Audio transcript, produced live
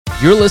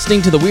You're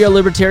listening to the We Are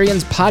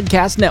Libertarians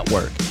podcast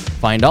network.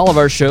 Find all of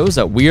our shows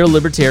at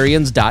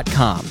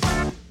wearelibertarians.com.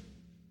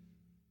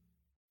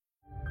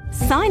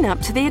 Sign up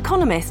to The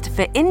Economist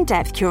for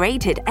in-depth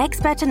curated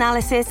expert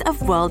analysis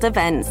of world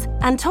events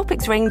and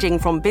topics ranging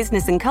from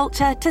business and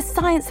culture to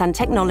science and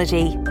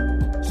technology.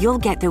 You'll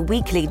get the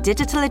weekly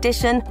digital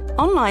edition,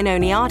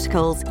 online-only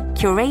articles,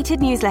 curated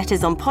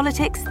newsletters on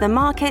politics, the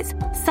markets,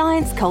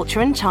 science,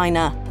 culture, and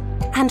China,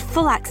 and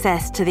full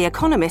access to The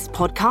Economist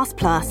Podcast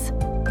Plus.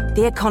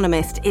 The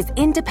Economist is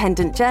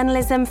independent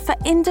journalism for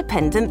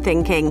independent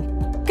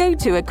thinking. Go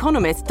to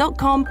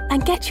economist.com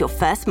and get your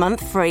first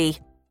month free.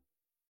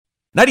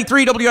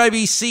 93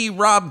 WIBC,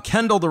 Rob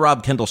Kendall, The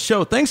Rob Kendall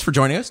Show. Thanks for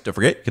joining us. Don't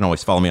forget, you can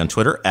always follow me on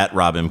Twitter at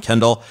Rob M.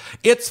 Kendall.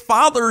 It's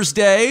Father's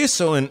Day,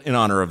 so in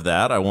honor of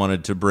that, I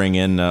wanted to bring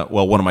in,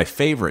 one of my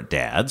favorite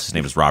dads. His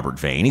name is Robert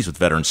Vane. He's with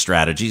Veteran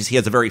Strategies. He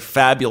has a very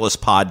fabulous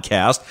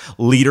podcast,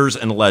 Leaders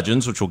and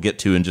Legends, which we'll get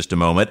to in just a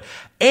moment.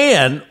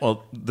 And,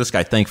 well, this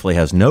guy thankfully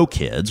has no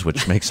kids,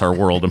 which makes our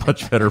world a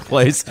much better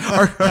place.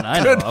 Our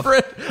good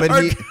friend,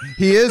 but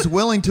he is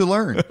willing to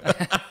learn.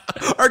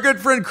 Our good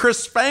friend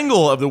Chris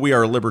Spangle of the We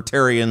Are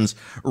Libertarians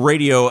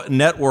Radio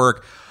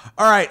Network.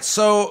 All right,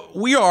 so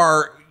we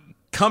are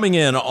coming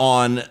in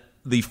on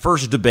the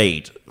first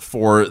debate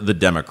for the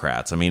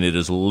Democrats. I mean, it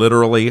is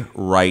literally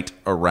right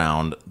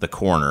around the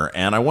corner,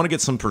 and I want to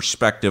get some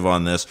perspective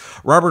on this.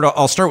 Robert,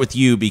 I'll start with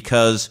you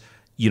because,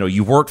 you know,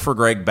 you worked for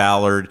Greg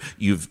Ballard,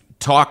 you've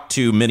talked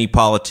to many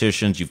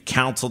politicians, you've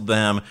counseled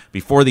them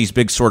before these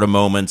big sort of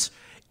moments.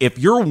 If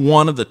you're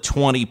one of the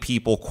 20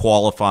 people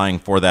qualifying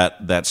for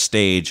that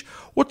stage,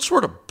 what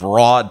sort of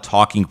broad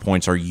talking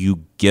points are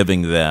you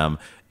giving them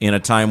in a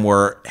time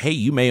where, hey,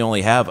 you may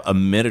only have a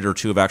minute or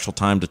two of actual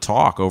time to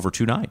talk over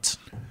 2 nights?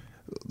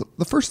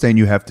 The first thing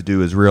you have to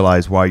do is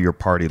realize why your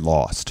party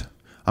lost.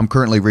 I'm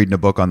currently reading a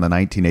book on the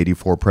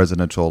 1984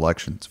 presidential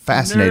elections.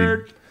 Fascinating.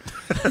 Nerd.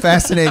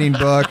 Fascinating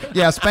book.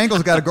 Yeah,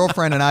 Spangle's got a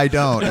girlfriend and I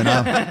don't. And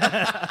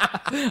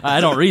I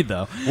don't read,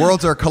 though.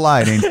 Worlds are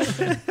colliding.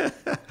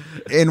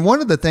 And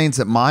one of the things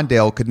that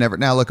Mondale could never...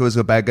 Now, look, it was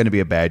going to be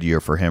a bad year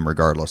for him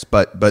regardless,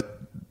 but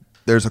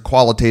there's a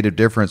qualitative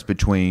difference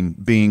between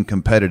being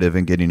competitive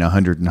and getting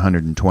 100 and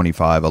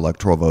 125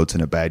 electoral votes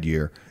in a bad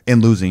year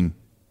and losing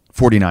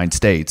 49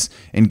 states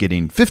and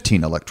getting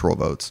 15 electoral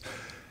votes.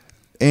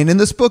 And in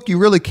this book, you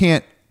really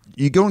can't...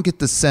 You don't get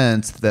the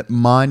sense that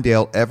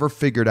Mondale ever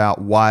figured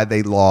out why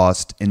they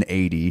lost in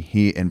 80,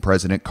 he and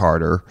President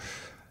Carter,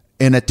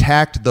 and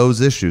attacked those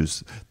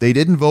issues. They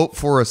didn't vote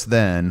for us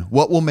then.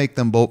 What will make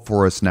them vote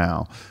for us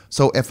now?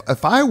 So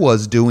if I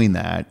was doing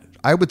that,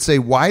 I would say,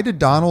 why did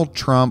Donald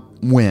Trump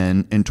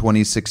win in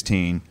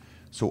 2016?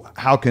 So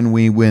how can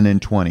we win in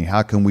 20?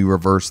 How can we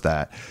reverse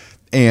that?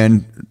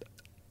 And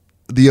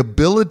the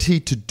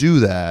ability to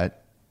do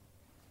that,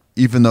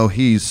 even though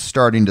he's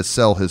starting to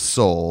sell his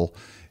soul,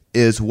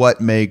 is what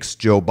makes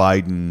Joe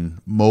Biden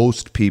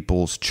most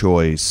people's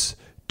choice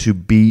to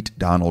beat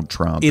Donald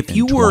Trump. If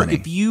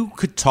you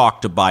could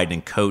talk to Biden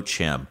and coach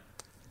him,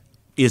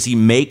 is he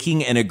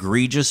making an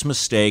egregious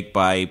mistake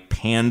by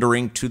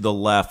pandering to the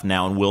left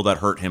now, and will that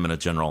hurt him in a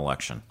general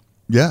election?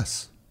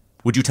 Yes.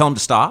 Would you tell him to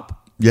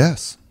stop?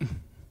 Yes.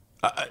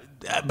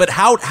 But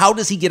how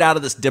does he get out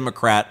of this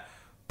Democrat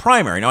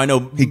primary? Now I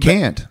know he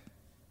can't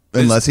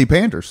unless he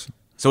panders.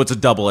 So it's a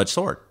double-edged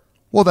sword.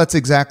 Well, that's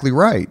exactly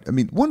right. I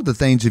mean, one of the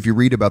things, if you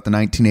read about the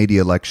 1980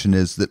 election,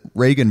 is that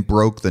Reagan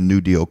broke the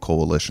New Deal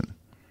coalition.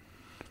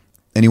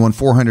 And he won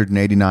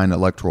 489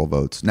 electoral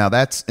votes. Now,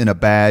 that's in a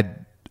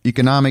bad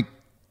economic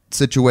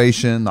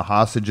situation, the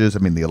hostages. I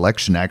mean, the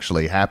election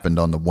actually happened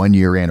on the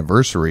 1-year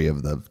anniversary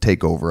of the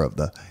takeover of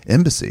the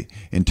embassy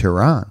in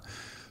Tehran.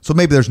 So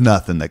maybe there's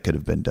nothing that could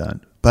have been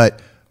done.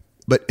 But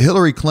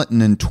Hillary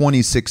Clinton in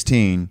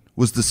 2016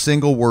 was the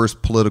single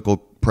worst political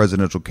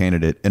presidential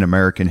candidate in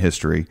American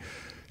history.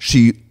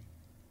 She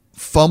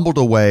fumbled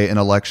away an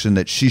election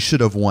that she should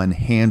have won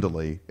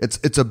handily.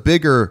 It's a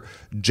bigger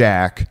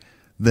jack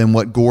than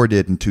what Gore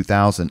did in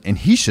 2000, and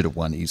he should have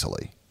won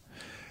easily.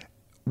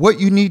 What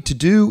you need to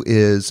do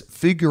is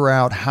figure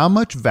out how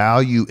much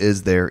value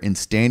is there in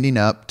standing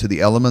up to the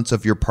elements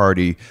of your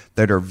party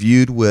that are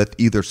viewed with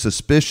either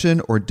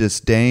suspicion or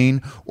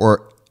disdain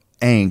or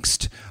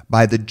angst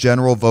by the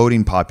general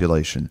voting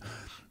population.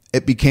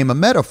 It became a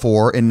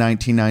metaphor in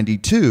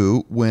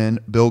 1992 when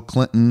Bill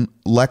Clinton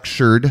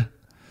lectured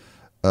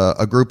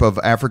a group of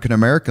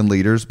African-American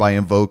leaders by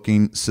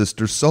invoking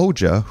Sister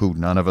Souljah, who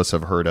none of us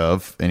have heard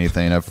of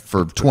anything of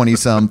for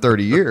 20-some,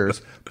 30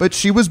 years, but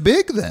she was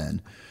big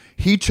then.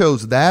 He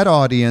chose that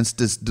audience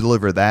to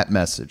deliver that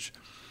message.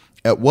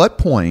 At what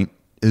point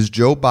is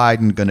Joe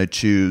Biden going to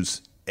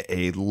choose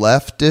a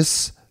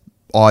leftist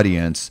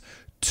audience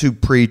to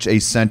preach a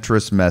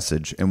centrist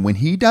message? And when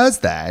he does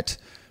that,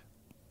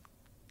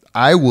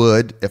 I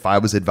would, if I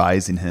was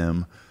advising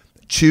him,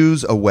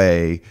 choose a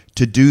way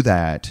to do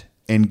that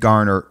and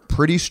garner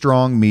pretty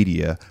strong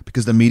media,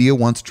 because the media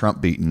wants Trump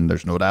beaten.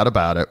 There's no doubt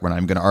about it. When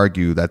I'm going to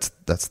argue, that's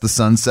the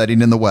sun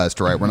setting in the west,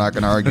 right? We're not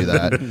going to argue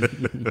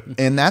that.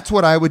 And that's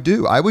what I would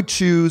do. I would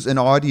choose an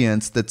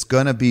audience that's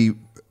going to be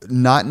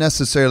not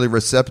necessarily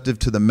receptive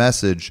to the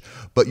message,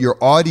 but your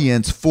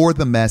audience for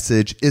the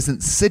message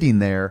isn't sitting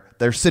there.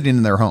 They're sitting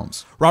in their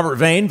homes. Robert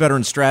Vane,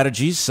 Veteran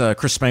Strategies.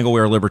 Chris Spangle, We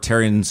Are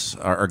Libertarians,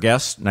 our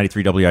guest,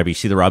 93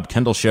 WIBC, The Rob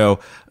Kendall Show.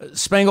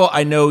 Spangle,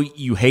 I know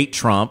you hate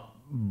Trump,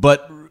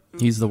 but...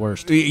 He's the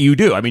worst. You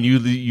do. I mean,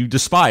 you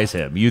despise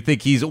him. You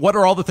think what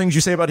are all the things you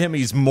say about him?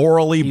 He's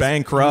morally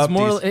bankrupt.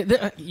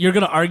 You're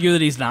going to argue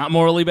that he's not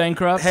morally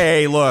bankrupt?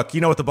 Hey, look,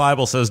 you know what the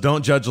Bible says.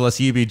 Don't judge lest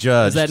ye be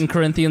judged. Is that in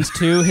Corinthians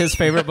 2, his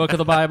favorite book of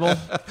the Bible?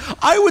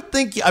 I would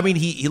think, I mean,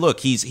 he's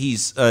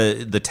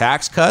the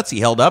tax cuts he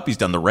held up. He's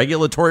done the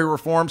regulatory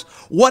reforms.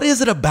 What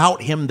is it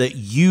about him that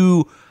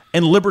you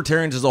and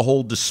libertarians as a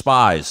whole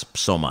despise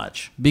so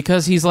much?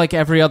 Because he's like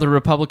every other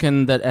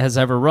Republican that has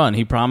ever run.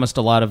 He promised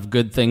a lot of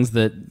good things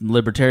that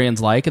libertarians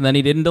like, and then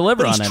he didn't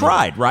deliver on it. He's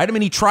tried, right? I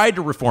mean, he tried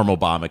to reform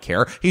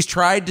Obamacare. He's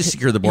tried to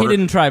secure the border. He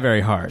didn't try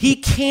very hard. He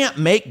can't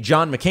make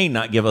John McCain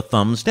not give a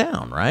thumbs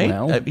down, right?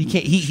 Well, he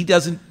can't. He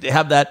doesn't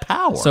have that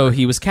power. So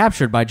he was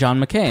captured by John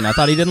McCain. I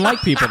thought he didn't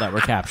like people that were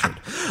captured.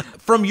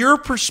 From your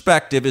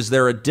perspective, is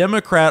there a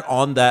Democrat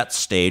on that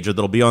stage, or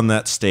that'll be on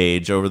that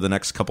stage over the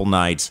next couple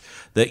nights,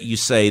 that you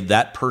say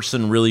that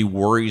person really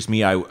worries me?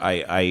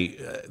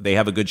 They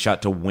have a good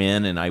shot to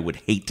win, and I would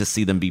hate to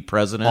see them be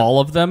president. All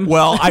of them?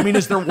 Well, I mean,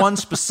 is there one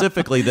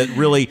specifically that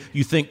really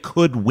you think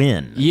could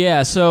win?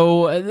 Yeah.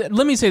 So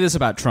let me say this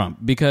about Trump,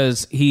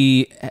 because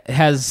he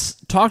has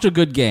talked a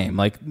good game.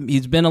 Like,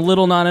 he's been a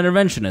little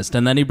non-interventionist,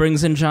 and then he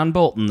brings in John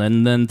Bolton,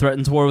 and then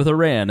threatens war with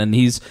Iran, and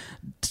he's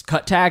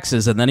cut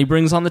taxes, and then he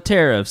brings on the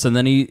tariffs, and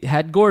then he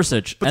had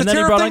Gorsuch, but and the then he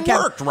tariff brought thing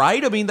on worked,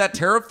 right? I mean, that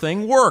tariff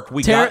thing worked.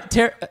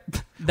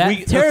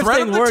 The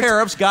threat of the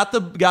tariffs got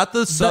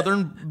the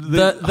southern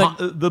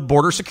the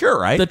border secure,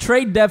 right? The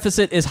trade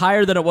deficit is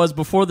higher than it was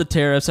before the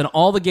tariffs, and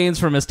all the gains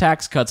from his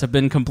tax cuts have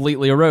been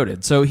completely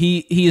eroded. So he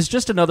is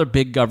just another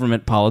big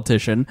government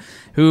politician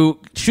who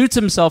shoots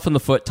himself in the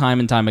foot time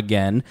and time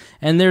again.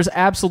 And there's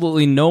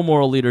absolutely no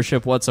moral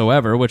leadership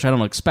whatsoever, which I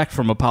don't expect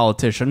from a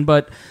politician.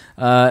 But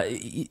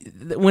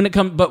when it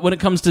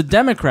comes to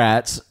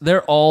Democrats,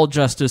 they're all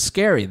just as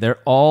scary. They're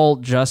all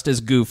just as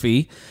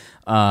goofy.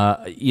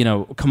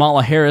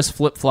 Kamala Harris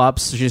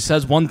flip-flops. She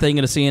says one thing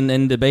in a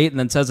CNN debate and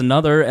then says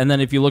another. And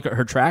then if you look at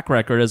her track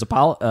record as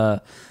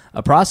a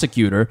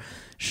prosecutor,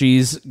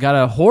 she's got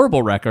a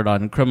horrible record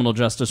on criminal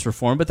justice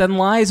reform, but then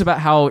lies about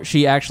how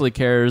she actually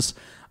cares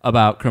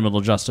about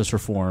criminal justice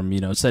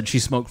reform. Said she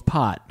smoked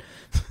pot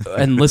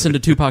and listened to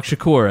Tupac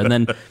Shakur, and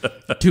then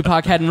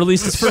Tupac hadn't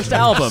released his first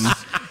album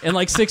in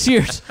like 6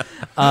 years.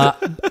 I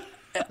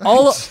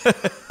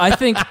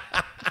think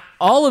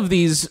all of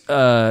these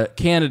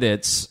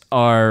candidates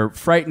are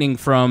frightening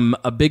from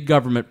a big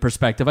government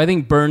perspective. I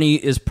think Bernie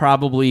is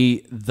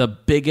probably the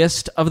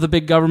biggest of the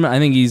big government. I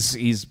think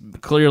he's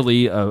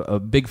clearly a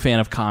big fan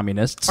of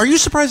communists. Are you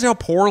surprised how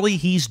poorly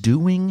he's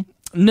doing?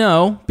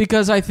 No,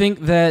 because I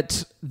think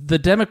that the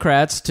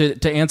Democrats,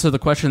 to answer the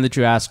question that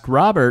you asked,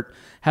 Robert,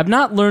 have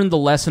not learned the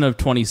lesson of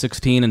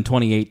 2016 and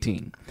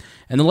 2018.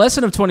 And the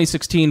lesson of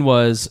 2016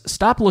 was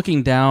stop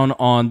looking down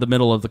on the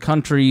middle of the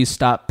country,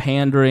 stop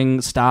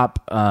pandering,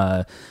 stop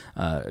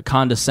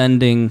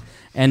condescending,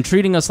 and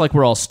treating us like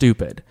we're all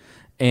stupid,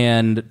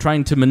 and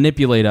trying to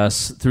manipulate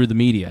us through the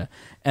media.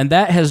 And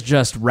that has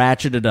just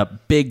ratcheted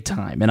up big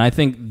time. And I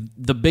think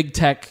the big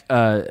tech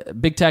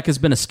has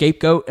been a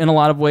scapegoat in a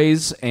lot of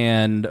ways,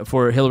 and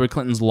for Hillary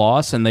Clinton's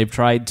loss, and they've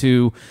tried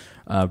to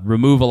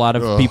remove a lot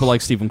of people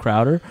like Steven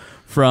Crowder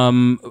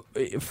from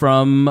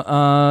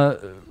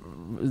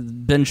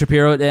Ben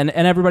Shapiro and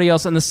everybody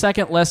else. And the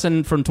second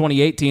lesson from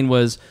 2018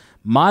 was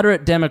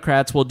moderate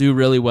Democrats will do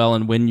really well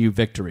and win you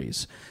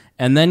victories.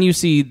 And then you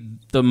see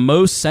the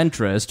most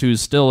centrist, who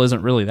still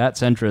isn't really that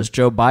centrist,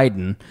 Joe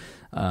Biden,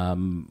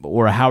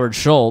 or a Howard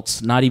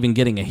Schultz, not even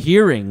getting a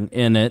hearing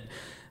in it.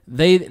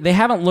 They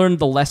haven't learned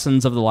the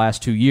lessons of the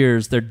last 2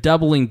 years. They're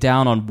doubling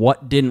down on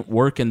what didn't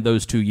work in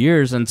those 2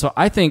 years. And so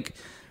I think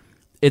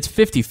it's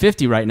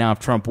 50-50 right now if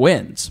Trump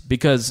wins,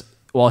 because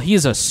while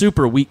he's a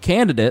super weak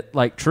candidate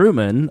like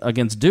Truman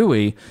against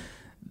Dewey,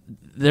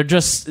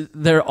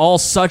 they're all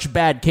such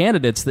bad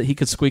candidates that he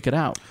could squeak it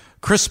out.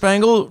 Chris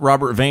Spangle,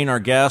 Robert Vane, our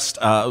guest.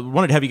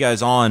 Wanted to have you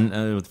guys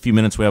on with a few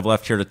minutes we have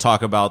left here to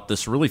talk about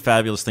this really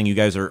fabulous thing you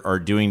guys are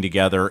doing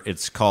together.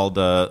 It's called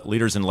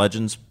Leaders and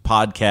Legends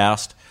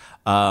Podcast.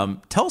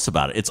 Tell us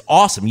about it. It's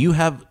awesome. You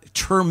have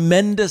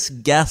tremendous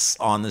guests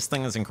on. This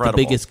thing is incredible.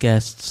 The biggest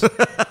guests.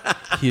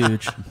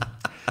 Huge.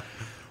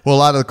 Well, a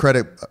lot of the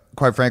credit,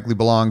 quite frankly,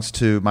 belongs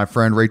to my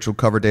friend Rachel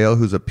Coverdale,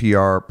 who's a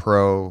PR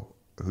pro,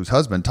 whose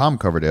husband, Tom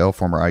Coverdale,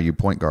 former IU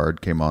point guard,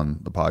 came on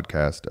the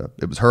podcast.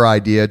 It was her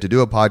idea to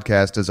do a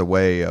podcast as a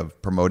way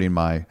of promoting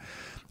my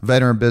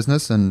veteran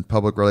business and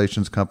public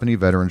relations company,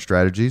 Veteran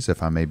Strategies,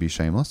 if I may be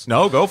shameless.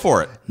 No, go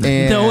for it.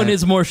 And no one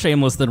is more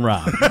shameless than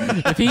Rob.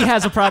 If he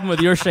has a problem with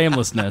your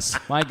shamelessness,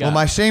 my God. Well,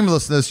 my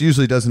shamelessness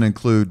usually doesn't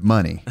include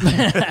money.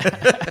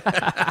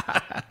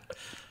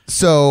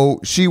 So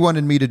she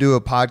wanted me to do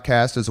a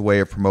podcast as a way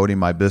of promoting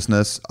my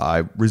business.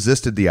 I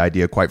resisted the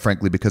idea, quite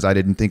frankly, because I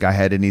didn't think I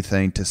had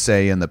anything to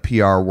say in the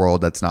PR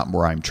world. That's not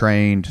where I'm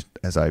trained.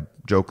 as I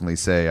jokingly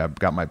say, I've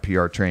got my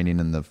PR training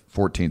in the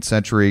 14th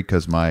century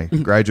because my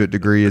graduate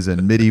degree is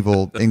in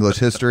medieval English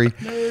history.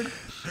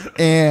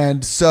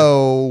 And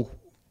so,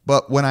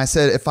 but when I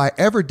said if I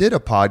ever did a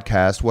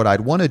podcast, what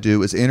I'd want to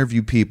do is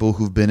interview people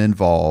who've been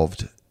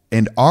involved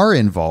and are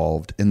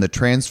involved in the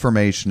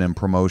transformation and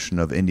promotion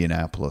of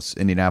Indianapolis.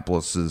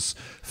 Indianapolis's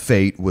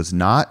fate was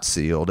not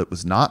sealed. It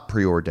was not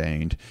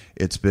preordained.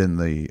 It's been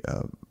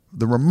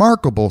the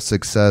remarkable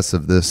success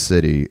of this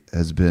city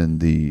has been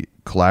the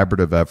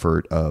collaborative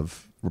effort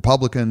of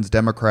Republicans,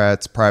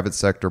 Democrats, private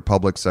sector,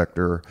 public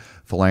sector,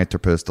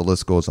 philanthropists, the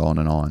list goes on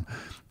and on.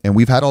 And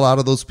we've had a lot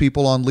of those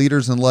people on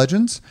Leaders and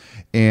Legends.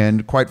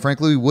 And quite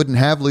frankly, we wouldn't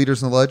have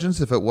Leaders and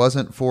Legends if it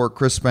wasn't for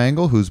Chris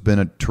Spangle, who's been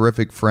a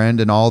terrific friend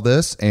in all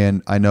this.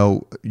 And I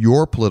know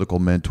your political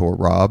mentor,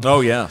 Rob. Oh,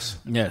 yes.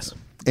 Yes.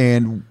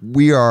 And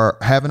we are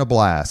having a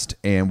blast,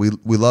 and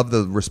we love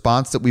the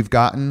response that we've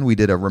gotten. We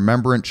did a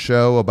remembrance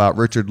show about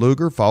Richard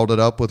Lugar, followed it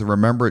up with a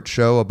remembrance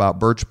show about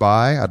Birch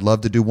Bayh. I'd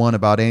love to do one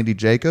about Andy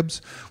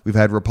Jacobs. We've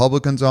had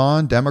Republicans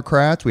on,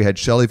 Democrats. We had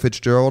Shelley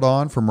Fitzgerald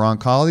on from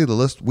Roncalli. The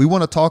list. We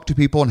want to talk to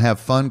people and have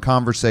fun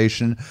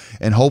conversation,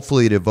 and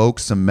hopefully it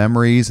evokes some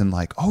memories and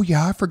like, oh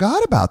yeah, I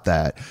forgot about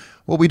that.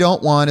 What we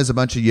don't want is a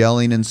bunch of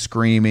yelling and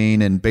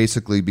screaming and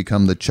basically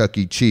become the Chuck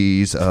E.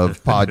 Cheese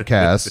of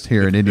podcasts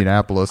here in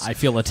Indianapolis. I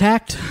feel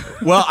attacked.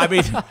 Well, I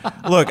mean,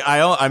 look,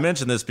 I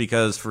mentioned this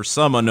because for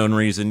some unknown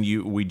reason,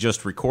 we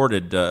just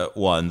recorded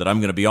one that I'm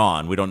going to be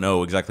on. We don't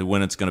know exactly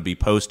when it's going to be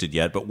posted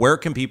yet, but where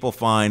can people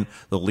find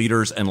the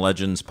Leaders and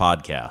Legends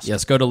podcast?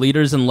 Yes, go to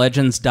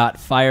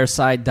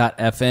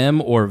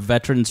leadersandlegends.fireside.fm or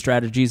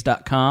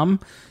veteranstrategies.com.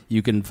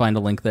 You can find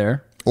a link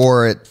there.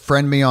 Or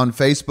friend me on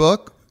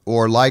Facebook.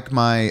 Or like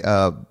my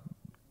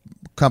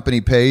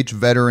company page,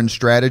 Veteran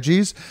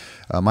Strategies.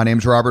 My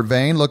name's Robert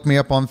Vane. Look me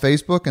up on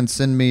Facebook and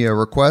send me a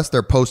request.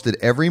 They're posted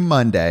every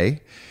Monday.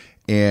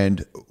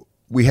 And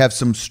we have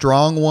some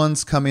strong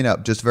ones coming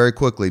up just very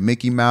quickly.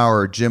 Mickey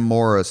Maurer, Jim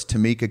Morris,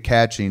 Tamika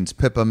Catchings,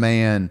 Pippa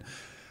Mann.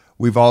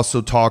 We've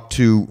also talked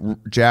to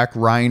Jack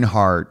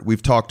Reinhardt.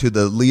 We've talked to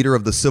the leader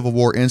of the Civil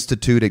War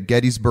Institute at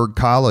Gettysburg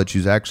College,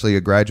 who's actually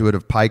a graduate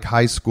of Pike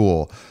High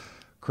School.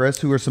 Chris,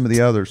 who are some of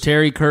the others?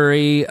 Terry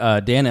Curry,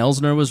 Dan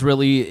Elsner was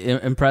really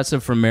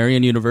impressive from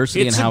Marion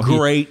University. It's a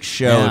great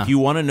show. If you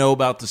want to know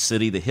about the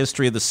city, the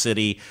history of the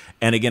city,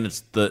 and again,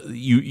 it's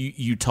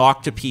you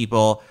talk to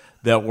people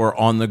that were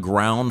on the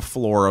ground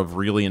floor of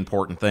really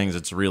important things.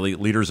 It's really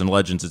Leaders and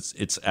Legends.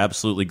 It's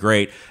absolutely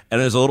great.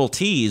 And as a little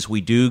tease,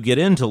 we do get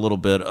into a little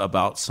bit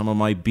about some of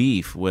my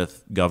beef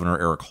with Governor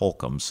Eric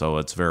Holcomb. So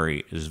it's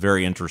very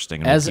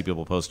interesting, and we'll keep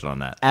people posted on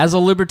that. As a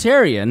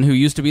libertarian who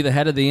used to be the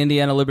head of the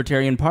Indiana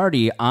Libertarian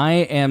Party, I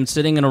am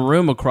sitting in a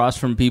room across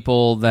from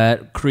people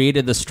that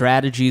created the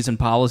strategies and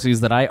policies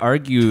that I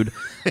argued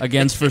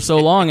against for so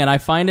long, and I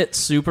find it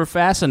super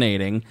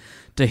fascinating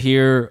to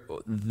hear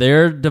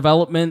their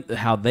development,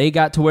 how they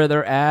got to where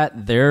they're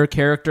at, their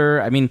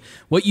character. I mean,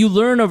 what you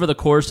learn over the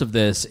course of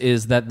this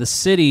is that the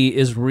city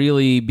is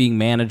really being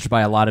managed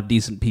by a lot of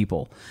decent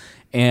people.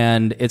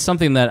 And it's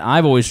something that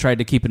I've always tried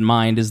to keep in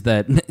mind is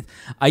that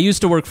I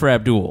used to work for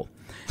Abdul.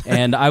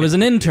 And I was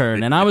an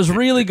intern, and I was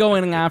really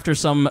going after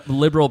some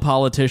liberal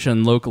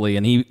politician locally,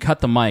 and he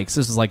cut the mics.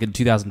 This was like in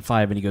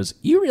 2005, and he goes,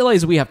 "You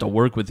realize we have to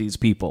work with these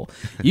people.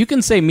 You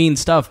can say mean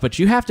stuff, but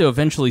you have to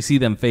eventually see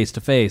them face to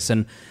face."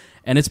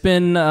 And it's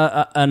been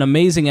an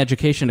amazing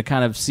education to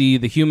kind of see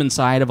the human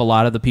side of a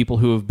lot of the people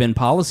who have been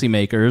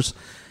policymakers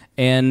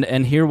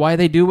and hear why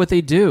they do what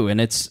they do. And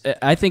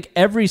I think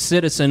every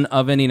citizen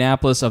of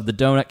Indianapolis, of the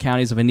donut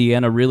counties of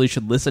Indiana, really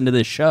should listen to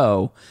this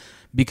show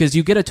because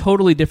you get a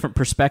totally different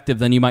perspective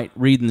than you might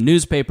read in the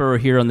newspaper or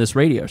hear on this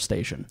radio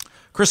station.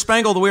 Chris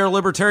Spangle, the We Are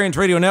Libertarians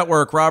Radio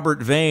Network,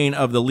 Robert Vane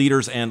of the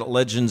Leaders and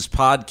Legends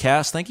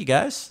podcast. Thank you,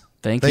 guys.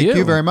 Thank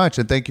you very much,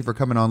 and thank you for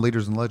coming on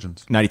Leaders and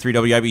Legends. 93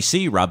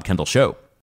 WIBC, Rob Kendall Show.